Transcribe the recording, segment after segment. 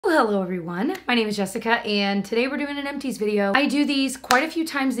Hello everyone. My name is Jessica and today we're doing an Empties video. I do these quite a few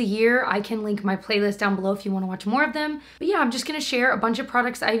times a year. I can link my playlist down below if you want to watch more of them. But yeah, I'm just going to share a bunch of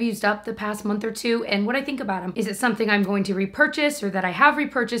products I've used up the past month or two and what I think about them. Is it something I'm going to repurchase or that I have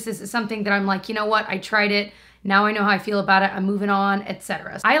repurchased? Is it something that I'm like, you know what, I tried it, now I know how I feel about it, I'm moving on,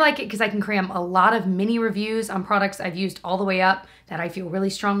 etc. I like it because I can cram a lot of mini reviews on products I've used all the way up that I feel really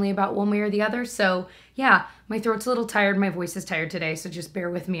strongly about one way or the other. So yeah, my throat's a little tired, my voice is tired today, so just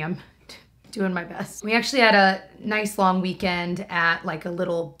bear with me, I'm doing my best. We actually had a nice long weekend at like a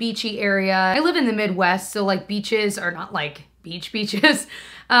little beachy area. I live in the Midwest, so like beaches are not like beaches.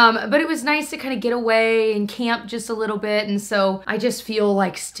 But it was nice to kind of get away and camp just a little bit. And so I just feel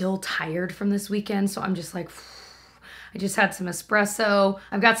like still tired from this weekend. So I'm just like, I just had some espresso.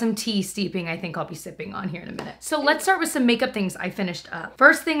 I've got some tea steeping I think I'll be sipping on here in a minute. So let's start with some makeup things I finished up.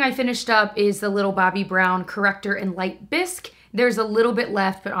 First thing I finished up is the little Bobbi Brown Corrector in Light Bisque. There's a little bit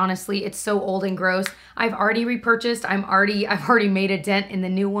left, but honestly, it's so old and gross. I've already repurchased. I've already made a dent in the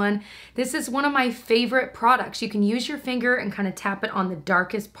new one. This is one of my favorite products. You can use your finger and kind of tap it on the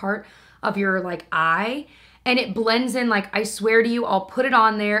darkest part of your like eye, and it blends in. Like, I swear to you, I'll put it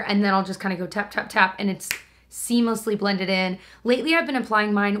on there and then I'll just kind of go tap, tap, tap, and it's seamlessly blended in. Lately, I've been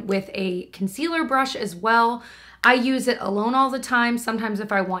applying mine with a concealer brush as well. I use it alone all the time. Sometimes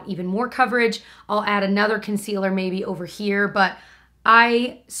if I want even more coverage, I'll add another concealer maybe over here, but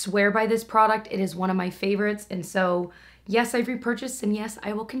I swear by this product. It is one of my favorites. And so yes, I've repurchased, and yes,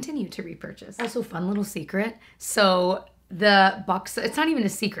 I will continue to repurchase. Also, fun little secret. So the box, it's not even a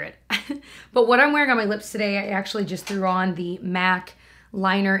secret, but what I'm wearing on my lips today, I actually just threw on the MAC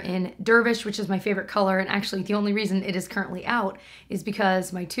liner in Dervish, which is my favorite color. And actually the only reason it is currently out is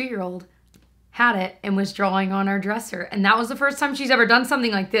because my 2-year-old had it and was drawing on our dresser. And that was the first time she's ever done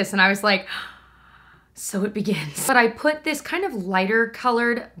something like this. And I was like, so it begins. But I put this kind of lighter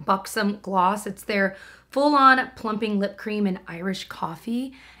colored Buxom gloss. It's their full-on plumping lip cream in Irish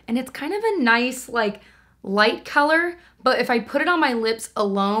coffee. And it's kind of a nice like light color, but if I put it on my lips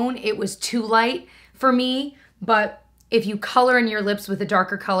alone, it was too light for me. But if you color in your lips with a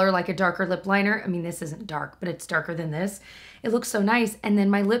darker color, like a darker lip liner, I mean, this isn't dark, but it's darker than this, it looks so nice. And then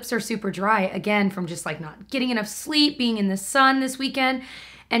my lips are super dry, again, from just like not getting enough sleep, being in the sun this weekend.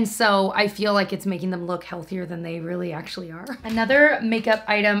 And so I feel like it's making them look healthier than they really actually are. Another makeup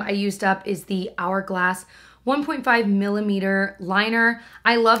item I used up is the Hourglass 1.5 millimeter liner.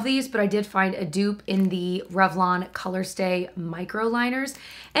 I love these, but I did find a dupe in the Revlon Color Stay micro liners.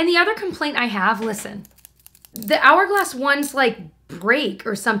 And the other complaint I have, listen, the Hourglass ones like break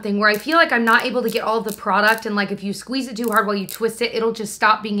or something, where I feel like I'm not able to get all of the product, and like if you squeeze it too hard while you twist it, it'll just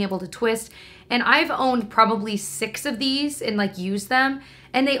stop being able to twist. And I've owned probably 6 of these and like used them,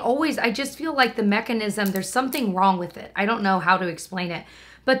 and they always, I just feel like the mechanism, there's something wrong with it. I don't know how to explain it.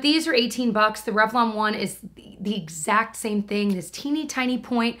 But these are 18 bucks. The Revlon one is the exact same thing. This teeny tiny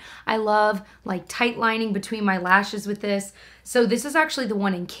point. I love like tight lining between my lashes with this. So this is actually the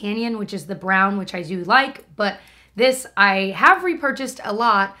one in Canyon, which is the brown, which I do like. But this I have repurchased a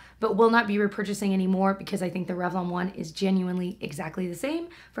lot, but will not be repurchasing anymore because I think the Revlon one is genuinely exactly the same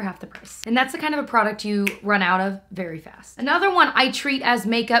for half the price. And that's the kind of a product you run out of very fast. Another one I treat as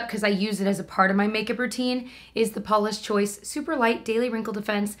makeup because I use it as a part of my makeup routine is the Paula's Choice Super Light Daily Wrinkle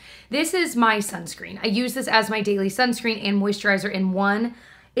Defense. This is my sunscreen. I use this as my daily sunscreen and moisturizer in one.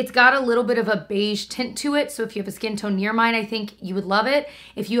 It's got a little bit of a beige tint to it, so if you have a skin tone near mine, I think you would love it.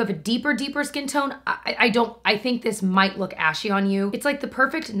 If you have a deeper skin tone, I think this might look ashy on you. It's like the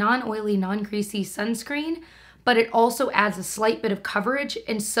perfect non-oily, non-greasy sunscreen, but it also adds a slight bit of coverage,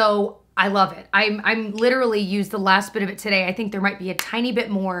 and so I love it. I'm literally used the last bit of it today. I think there might be a tiny bit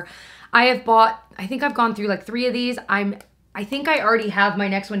more. I think I've gone through like 3 of these. I think I already have my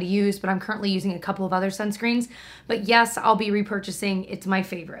next one to use, but I'm currently using a couple of other sunscreens. But yes, I'll be repurchasing. It's my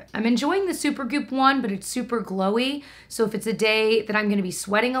favorite. I'm enjoying the Supergoop one, but it's super glowy. So if it's a day that I'm gonna be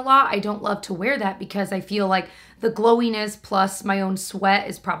sweating a lot, I don't love to wear that because I feel like the glowiness plus my own sweat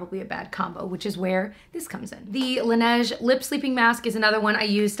is probably a bad combo, which is where this comes in. The Laneige Lip Sleeping Mask is another one I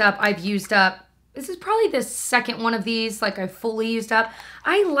used up. I've used up, this is probably the second one of these, like I fully used up.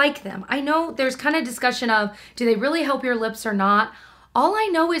 I like them. I know there's kind of discussion of, do they really help your lips or not? All I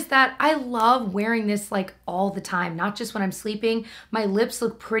know is that I love wearing this like all the time, not just when I'm sleeping. My lips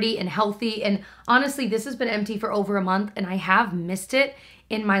look pretty and healthy. And honestly, this has been empty for over a month and I have missed it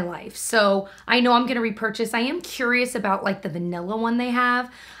in my life. So I know I'm gonna repurchase. I am curious about like the vanilla one they have.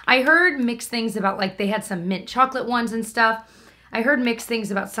 I heard mixed things about like they had some mint chocolate ones and stuff. I heard mixed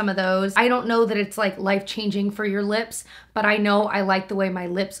things about some of those. I don't know that it's like life-changing for your lips, but I know I like the way my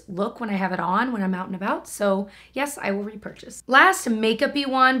lips look when I have it on when I'm out and about. So yes, I will repurchase. Last makeup-y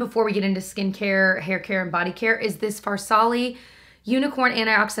one before we get into skincare, hair care, and body care is this Farsali Unicorn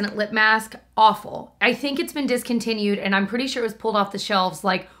Antioxidant Lip Mask. Awful. I think it's been discontinued, and I'm pretty sure it was pulled off the shelves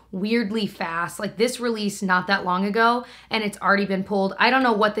like weirdly fast. Like this released not that long ago and it's already been pulled. I don't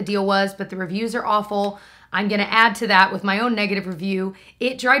know what the deal was, but the reviews are awful. I'm gonna add to that with my own negative review.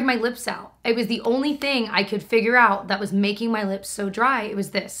 It dried my lips out. It was the only thing I could figure out that was making my lips so dry. It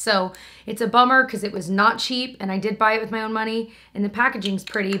was this. So it's a bummer because it was not cheap and I did buy it with my own money and the packaging's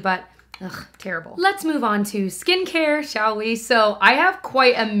pretty, but ugh, terrible. Let's move on to skincare, shall we? So I have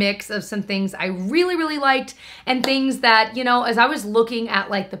quite a mix of some things I really, really liked and things that, you know, as I was looking at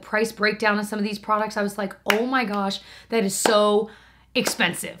like the price breakdown of some of these products, I was like, oh my gosh, that is so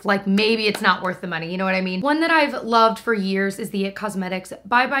expensive. Like maybe it's not worth the money, you know what I mean? One that I've loved for years is the IT Cosmetics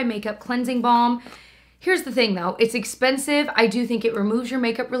Bye Bye Makeup Cleansing Balm. Here's the thing though, it's expensive. I do think it removes your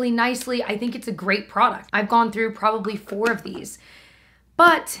makeup really nicely. I think it's a great product. I've gone through probably 4 of these,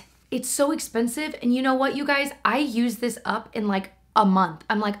 but it's so expensive. And you know what, you guys, I use this up in like a month.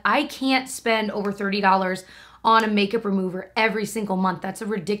 I'm like, I can't spend over $30 on a makeup remover every single month. That's a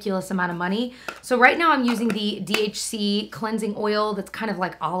ridiculous amount of money. So right now I'm using the DHC cleansing oil that's kind of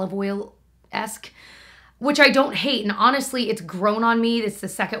like olive oil-esque, which I don't hate. And honestly, it's grown on me. It's the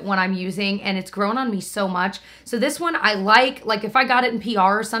second one I'm using and it's grown on me so much. So this one I like if I got it in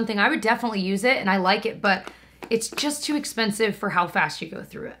PR or something, I would definitely use it and I like it, but it's just too expensive for how fast you go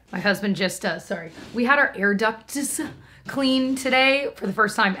through it. My husband just, we had our air ducts cleaned today for the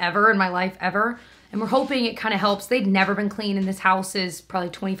first time ever in my life ever. And we're hoping it kind of helps. They'd never been clean and this house is probably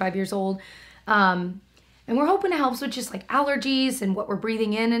 25 years old. And we're hoping it helps with just like allergies and what we're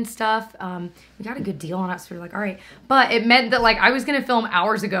breathing in and stuff. We got a good deal on it, so we're like, all right. But it meant that like I was gonna film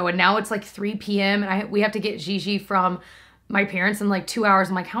hours ago and now it's like 3 p.m. and we have to get Gigi from my parents in like 2 hours.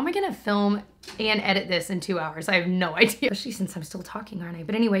 I'm like, how am I gonna film and edit this in 2 hours? I have no idea. Especially since I'm still talking, aren't I?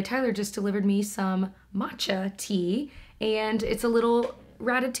 But anyway, Tyler just delivered me some matcha tea and it's a little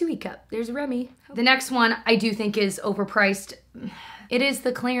Ratatouille cup. There's Remy. The next one I do think is overpriced. It is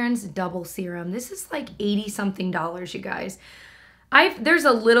the Clarins Double Serum. This is like 80 something dollars, you guys. There's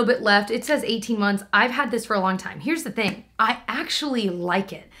a little bit left. It says 18 months. I've had this for a long time. Here's the thing. I actually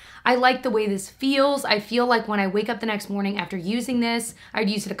like it. I like the way this feels. I feel like when I wake up the next morning after using this, I'd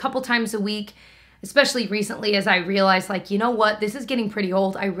use it a couple times a week, especially recently as I realized like, you know what, this is getting pretty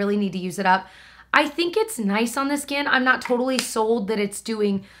old. I really need to use it up. I think it's nice on the skin. I'm not totally sold that it's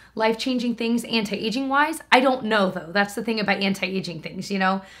doing life-changing things anti-aging wise. I don't know though. That's the thing about anti-aging things, you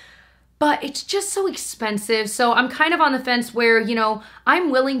know? But it's just so expensive. So I'm kind of on the fence where, you know,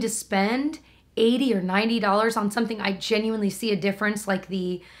 I'm willing to spend $80 or $90 on something I genuinely see a difference, like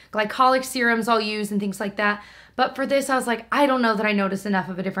the glycolic serums I'll use and things like that. But for this, I was like, I don't know that I noticed enough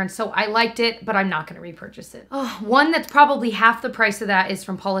of a difference. So I liked it, but I'm not gonna repurchase it. Oh, one that's probably half the price of that is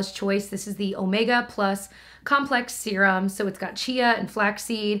from Paula's Choice. This is the Omega Plus Complex Serum. So it's got chia and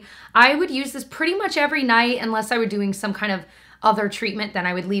flaxseed. I would use this pretty much every night unless I were doing some kind of other treatment, then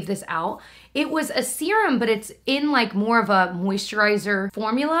I would leave this out. It was a serum, but it's in like more of a moisturizer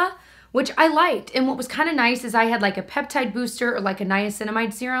formula, which I liked. And what was kind of nice is I had like a peptide booster or like a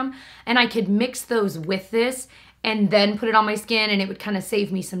niacinamide serum, and I could mix those with this and then put it on my skin and it would kind of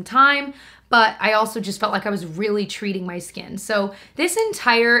save me some time. But I also just felt like I was really treating my skin. So this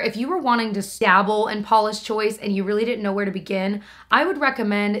entire, if you were wanting to dabble in Paula's Choice and you really didn't know where to begin, I would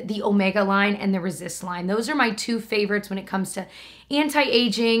recommend the Omega line and the Resist line. Those are my 2 favorites when it comes to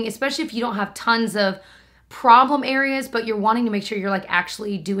anti-aging, especially if you don't have tons of problem areas, but you're wanting to make sure you're like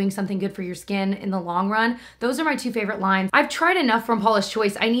actually doing something good for your skin in the long run. Those are my 2 favorite lines. I've tried enough from Paula's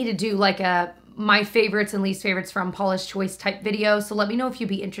Choice. I need to do like a my favorites and least favorites from Paula's Choice type video. So let me know if you'd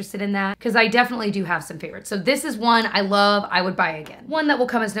be interested in that, because I definitely do have some favorites. So this is one I love, I would buy again. One that will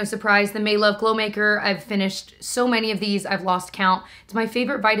come as no surprise, the Maelove Glow Maker. I've finished so many of these, I've lost count. It's my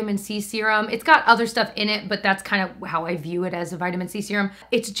favorite vitamin C serum. It's got other stuff in it, but that's kind of how I view it, as a vitamin C serum.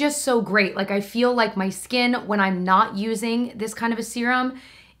 It's just so great. Like I feel like my skin, when I'm not using this kind of a serum,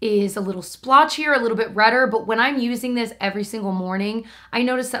 is a little splotchier, a little bit redder, but when I'm using this every single morning, I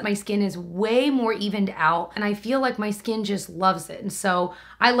notice that my skin is way more evened out and I feel like my skin just loves it. And so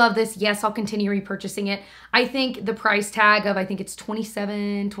I love this. Yes, I'll continue repurchasing it. I think the price tag of, I think it's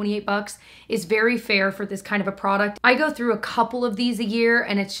 27, 28 bucks is very fair for this kind of a product. I go through a couple of these a year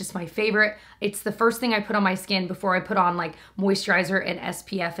and it's just my favorite. It's the first thing I put on my skin before I put on like moisturizer and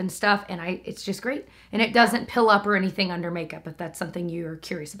SPF and stuff, and it's just great. And it doesn't pill up or anything under makeup if that's something you're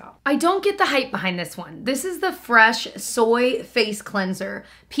curious curious about. I don't get the hype behind this one. This is the Fresh Soy Face Cleanser.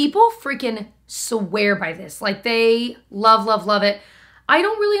 People freaking swear by this. Like they love, love, love it. I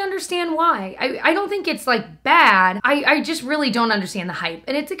don't really understand why. I don't think it's like bad. I just really don't understand the hype.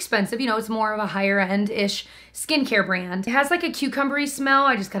 And it's expensive, you know, it's more of a higher end-ish skincare brand. It has like a cucumbery smell.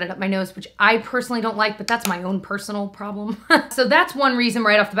 I just got it up my nose, which I personally don't like, but that's my own personal problem. So that's one reason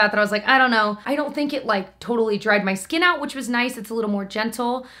right off the bat that I was like, I don't know. I don't think it like totally dried my skin out, which was nice. It's a little more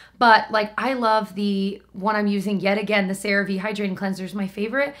gentle, but like I love the one I'm using yet again, the Cerave Hydrating Cleanser is my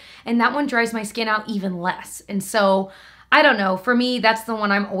favorite. And that one dries my skin out even less. And so I don't know. For me, that's the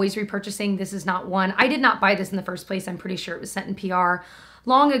one I'm always repurchasing. This is not one. I did not buy this in the first place. I'm pretty sure it was sent in PR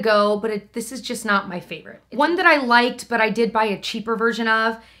long ago, but this is just not my favorite. One that I liked, but I did buy a cheaper version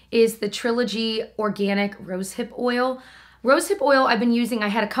of is the Trilogy Organic Rosehip Oil. Rosehip oil I've been using, I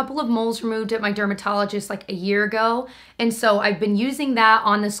had a couple of moles removed at my dermatologist like a year ago. And so I've been using that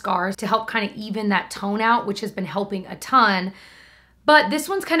on the scars to help kind of even that tone out, which has been helping a ton. But this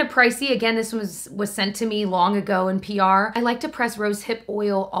one's kind of pricey. Again, this one was sent to me long ago in PR. I like to press rosehip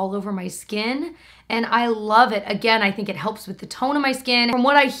oil all over my skin and I love it. Again, I think it helps with the tone of my skin. From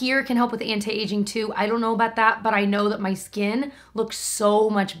what I hear, it can help with anti-aging too. I don't know about that, but I know that my skin looks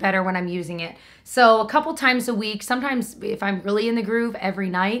so much better when I'm using it. So a couple times a week, sometimes if I'm really in the groove, every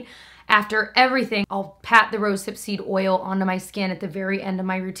night, after everything, I'll pat the rosehip seed oil onto my skin at the very end of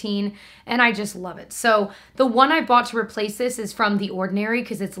my routine, and I just love it. So the one I bought to replace this is from The Ordinary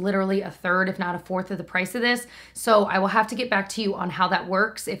because it's literally a third, if not a fourth of the price of this. So I will have to get back to you on how that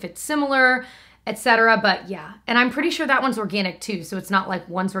works, if it's similar, etc. But yeah, and I'm pretty sure that one's organic too, so it's not like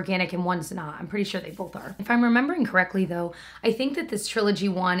one's organic and one's not. I'm pretty sure they both are. If I'm remembering correctly though, I think that this Trilogy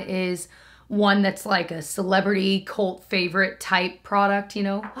one is one that's like a celebrity cult favorite type product, you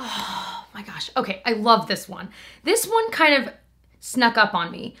know? Oh my gosh. Okay, I love this one. This one kind of snuck up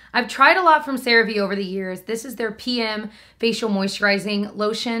on me. I've tried a lot from Cerave over the years. This is their PM Facial Moisturizing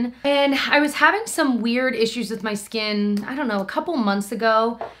Lotion. And I was having some weird issues with my skin, I don't know, a couple months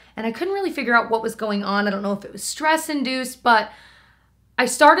ago, and I couldn't really figure out what was going on. I don't know if it was stress induced, but I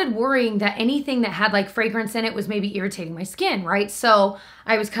started worrying that anything that had like fragrance in it was maybe irritating my skin, right? So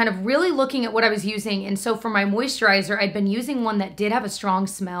I was kind of really looking at what I was using. And so for my moisturizer, I'd been using one that did have a strong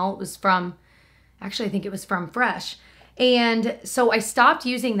smell. It was from, actually, I think it was from Fresh. And so I stopped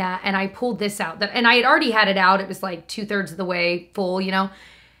using that and I pulled this out. And I had already had it out. It was like 2/3 of the way full, you know?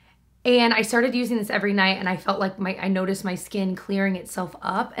 And I started using this every night and I felt like I noticed my skin clearing itself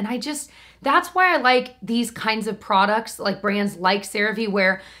up. And that's why I like these kinds of products, like brands like Cerave,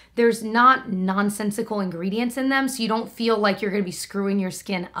 where there's not nonsensical ingredients in them. So you don't feel like you're gonna be screwing your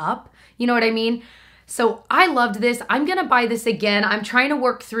skin up. You know what I mean? So I loved this. I'm gonna buy this again. I'm trying to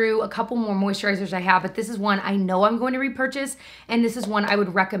work through a couple more moisturizers I have, but this is one I know I'm going to repurchase. And this is one I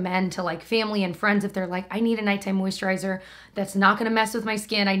would recommend to like family and friends if they're like, I need a nighttime moisturizer that's not gonna mess with my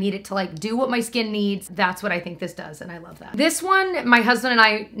skin. I need it to like do what my skin needs. That's what I think this does, and I love that. This one, my husband and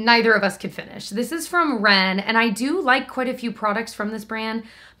I, neither of us could finish. This is from Ren, and I do like quite a few products from this brand,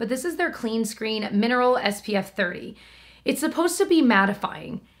 but this is their Clean Screen Mineral SPF 30. It's supposed to be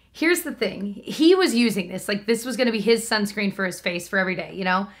mattifying. Here's the thing, he was using this, like this was gonna be his sunscreen for his face for every day, you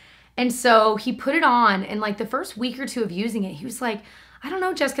know? And so he put it on and like the first week or two of using it, he was like, I don't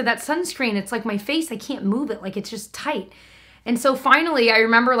know, Jessica, that sunscreen, it's like my face, I can't move it, like it's just tight. And so finally, I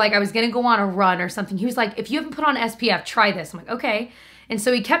remember like I was gonna go on a run or something. He was like, if you haven't put on SPF, try this. I'm like, okay. And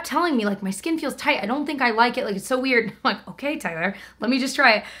so he kept telling me like, my skin feels tight. I don't think I like it. Like, it's so weird. I'm like, okay, Tyler, let me just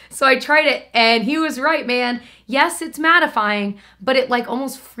try it. So I tried it and he was right, man. Yes, it's mattifying, but it like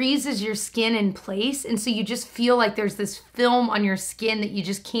almost freezes your skin in place. And so you just feel like there's this film on your skin that you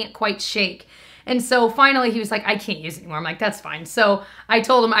just can't quite shake. And so finally he was like, I can't use it anymore. I'm like, that's fine. So I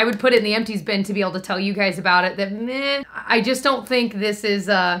told him I would put it in the empties bin to be able to tell you guys about it, that meh, I just don't think this is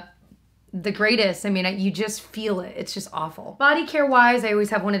the greatest. I mean, you just feel it. It's just awful. Body care wise, I always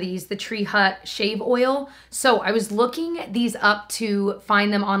have one of these, the Tree Hut Shave Oil. So I was looking these up to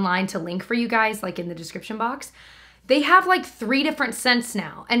find them online to link for you guys, like in the description box. They have like 3 different scents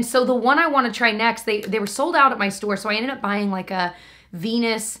now. And so the one I want to try next, they were sold out at my store. So I ended up buying like a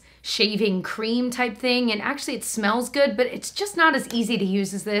Venus shaving cream type thing. And actually it smells good, but it's just not as easy to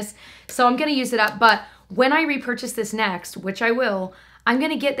use as this. So I'm going to use it up. But when I repurchase this next, which I will, I'm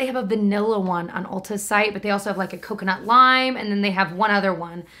gonna get, they have a vanilla one on Ulta's site, but they also have like a coconut lime, and then they have one other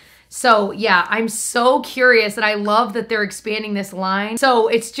one. So yeah, I'm so curious, and I love that they're expanding this line. So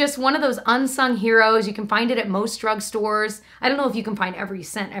it's just one of those unsung heroes. You can find it at most drugstores. I don't know if you can find every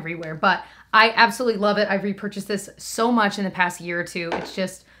scent everywhere, but I absolutely love it. I've repurchased this so much in the past year or two. It's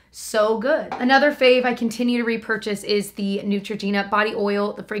just So good. Another fave I continue to repurchase is the Neutrogena body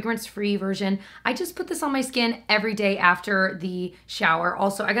oil, the fragrance-free version. I just put this on my skin every day after the shower.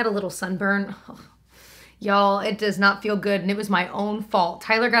 Also, I got a little sunburn. Y'all, it does not feel good, and it was my own fault.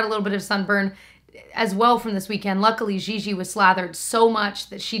 Tyler got a little bit of sunburn as well from this weekend. Luckily, Gigi was slathered so much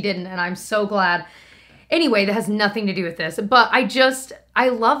that she didn't, and I'm so glad. Anyway, that has nothing to do with this, but I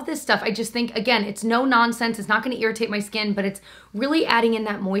love this stuff. I just think, again, it's no nonsense. It's not going to irritate my skin, but it's really adding in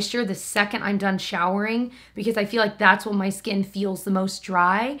that moisture the second I'm done showering, because I feel like that's when my skin feels the most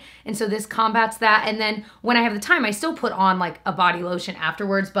dry. And so this combats that. And then when I have the time, I still put on like a body lotion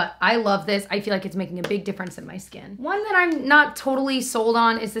afterwards, but I love this. I feel like it's making a big difference in my skin. One that I'm not totally sold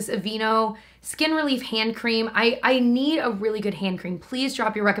on is this Aveeno Skin Relief Hand Cream. I need a really good hand cream. Please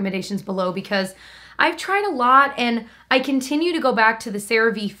drop your recommendations below, because I've tried a lot and I continue to go back to the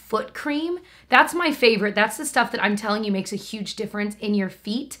Cerave foot cream. That's my favorite. That's the stuff that I'm telling you makes a huge difference in your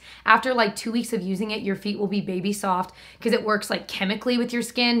feet. After like 2 weeks of using it, your feet will be baby soft because it works like chemically with your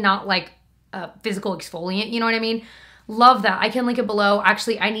skin, not like a physical exfoliant, you know what I mean? Love that. I can link it below.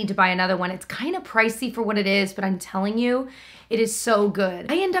 Actually, I need to buy another one. It's kind of pricey for what it is, but I'm telling you, it is so good.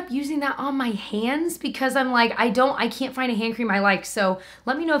 I end up using that on my hands because I'm like, I can't find a hand cream I like. So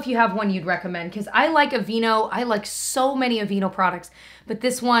let me know if you have one you'd recommend, because I like Aveeno. I like so many Aveeno products, but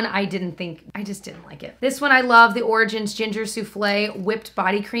this one I just didn't like it. This one I love, the Origins Ginger Souffle Whipped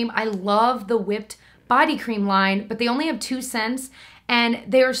Body Cream. I love the whipped body cream line, but they only have 2 scents. And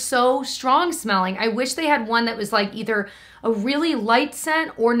they're so strong smelling. I wish they had one that was like either a really light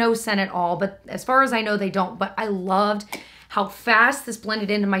scent or no scent at all. But as far as I know, they don't. But I loved how fast this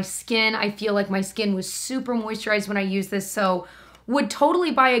blended into my skin. I feel like my skin was super moisturized when I used this. So would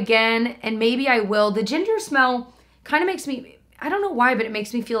totally buy again, and maybe I will. The ginger smell kind of makes me, I don't know why, but it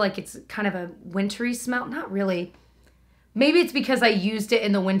makes me feel like it's kind of a wintry smell. Not really. Maybe it's because I used it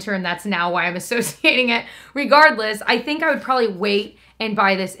in the winter and that's now why I'm associating it. Regardless, I think I would probably wait and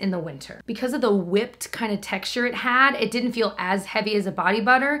buy this in the winter. Because of the whipped kind of texture it had, it didn't feel as heavy as a body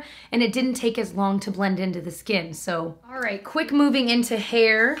butter, and it didn't take as long to blend into the skin. So, all right, quick moving into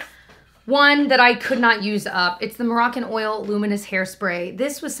hair. One that I could not use up, it's the Moroccan Oil Luminous Hairspray.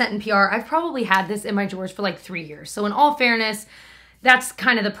 This was sent in PR. I've probably had this in my drawers for like 3 years. So in all fairness, that's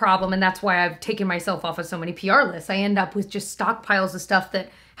kind of the problem, and that's why I've taken myself off of so many PR lists. I end up with just stockpiles of stuff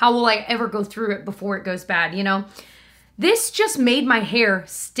that, how will I ever go through it before it goes bad, you know? This just made my hair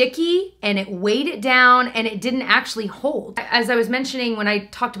sticky, and it weighed it down, and it didn't actually hold. As I was mentioning when I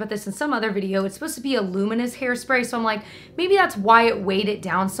talked about this in some other video, it's supposed to be a luminous hairspray, so I'm like, maybe that's why it weighed it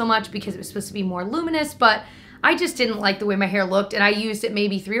down so much, because it was supposed to be more luminous, but I just didn't like the way my hair looked, and I used it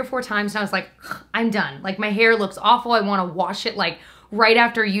maybe 3 or 4 times, and I was like, I'm done. Like, my hair looks awful. I want to wash it like right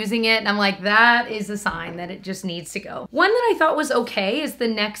after using it, and I'm like, that is a sign that it just needs to go. One that I thought was okay is the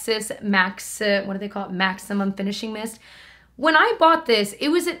Nexxus what do they call it? Maximum Finishing Mist. When I bought this, it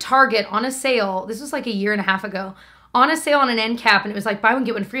was at Target on a sale. This was like 1.5 years ago. On a sale on an end cap, and it was like buy one,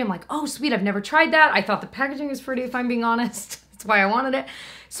 get one free. I'm like, oh, sweet, I've never tried that. I thought the packaging was pretty, if I'm being honest. That's why I wanted it.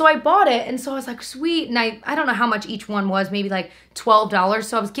 So I bought it, and so I was like, sweet, and I don't know how much each one was, maybe like $12,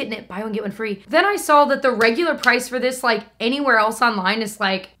 so I was getting it, buy one, get one free. Then I saw that the regular price for this, like anywhere else online, is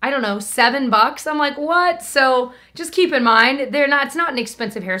like, I don't know, $7. I'm like, what? So just keep in mind, it's not an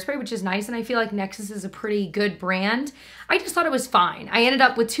expensive hairspray, which is nice, and I feel like Nexxus is a pretty good brand. I just thought it was fine. I ended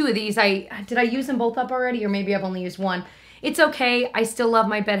up with 2 of these. Did I use them both up already, or maybe I've only used one? It's okay. I still love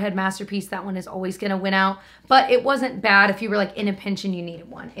my Bedhead Masterpiece. That one is always gonna win out, but it wasn't bad if you were like in a pinch and you needed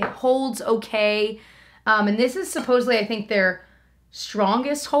one. It holds okay. And this is supposedly, I think, their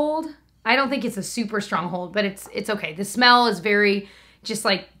strongest hold. I don't think it's a super strong hold, but it's okay. The smell is very just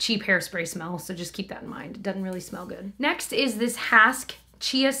like cheap hairspray smell, so just keep that in mind. It doesn't really smell good. Next is this Hask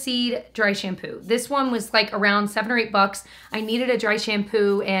Chia Seed Dry Shampoo. This one was like around $7 or $8. I needed a dry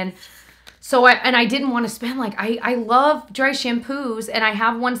shampoo, and so I didn't want to spend like, I love dry shampoos, and I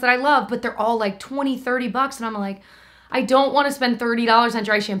have ones that I love, but they're all like $20, $30, and I'm like, I don't want to spend $30 on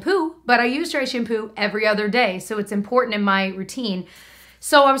dry shampoo, but I use dry shampoo every other day, so it's important in my routine.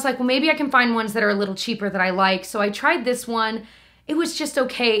 So I was like, well, maybe I can find ones that are a little cheaper that I like. So I tried this one. It was just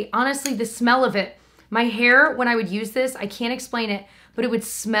okay. Honestly, the smell of it, my hair, when I would use this, I can't explain it, but it would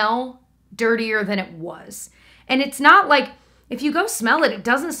smell dirtier than it was. And it's not like, if you go smell it, it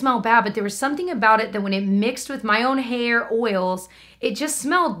doesn't smell bad, but there was something about it that when it mixed with my own hair oils, it just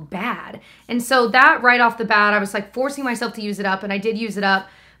smelled bad. And so that right off the bat, I was like forcing myself to use it up, and I did use it up,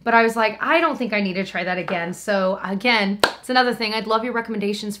 but I was like, I don't think I need to try that again. So again, it's another thing. I'd love your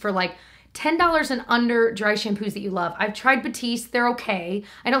recommendations for like $10 and under dry shampoos that you love. I've tried Batiste, they're okay.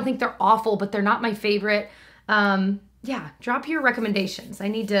 I don't think they're awful, but they're not my favorite. yeah, drop your recommendations.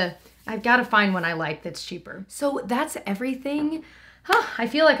 I've got to find one I like that's cheaper. So that's everything. I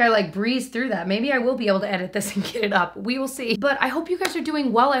feel like I like breezed through that. Maybe I will be able to edit this and get it up. We will see. But I hope you guys are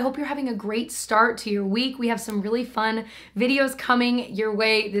doing well. I hope you're having a great start to your week. We have some really fun videos coming your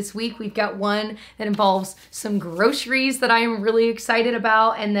way this week. We've got one that involves some groceries that I am really excited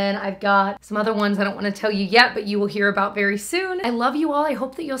about. And then I've got some other ones I don't want to tell you yet, but you will hear about very soon. I love you all. I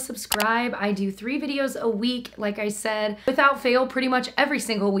hope that you'll subscribe. I do 3 videos a week, like I said, without fail, pretty much every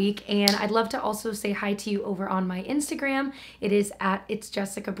single week. And I'd love to also say hi to you over on my Instagram. It is at It's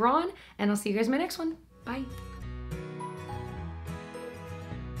Jessica Braun, and I'll see you guys in my next one. Bye.